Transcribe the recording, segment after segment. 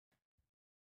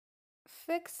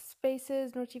Fix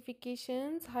Spaces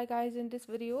notifications. Hi guys, in this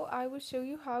video I will show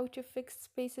you how to fix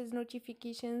Spaces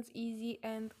notifications easy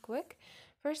and quick.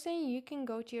 First thing, you can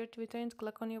go to your Twitter and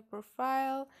click on your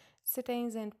profile,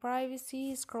 settings and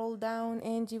privacy, scroll down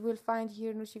and you will find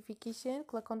here notification.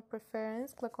 Click on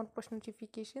preference, click on push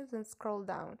notifications and scroll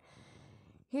down.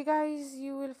 Here guys,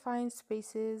 you will find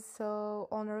Spaces. So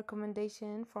on a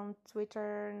recommendation from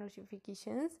Twitter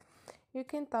notifications, you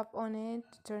can tap on it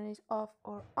to turn it off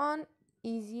or on.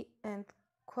 Easy and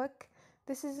quick.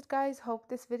 This is it guys. Hope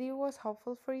this video was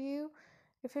helpful for you.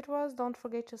 If it was, don't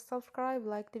forget to subscribe,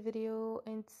 like the video,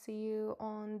 and see you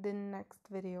on the next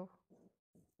video.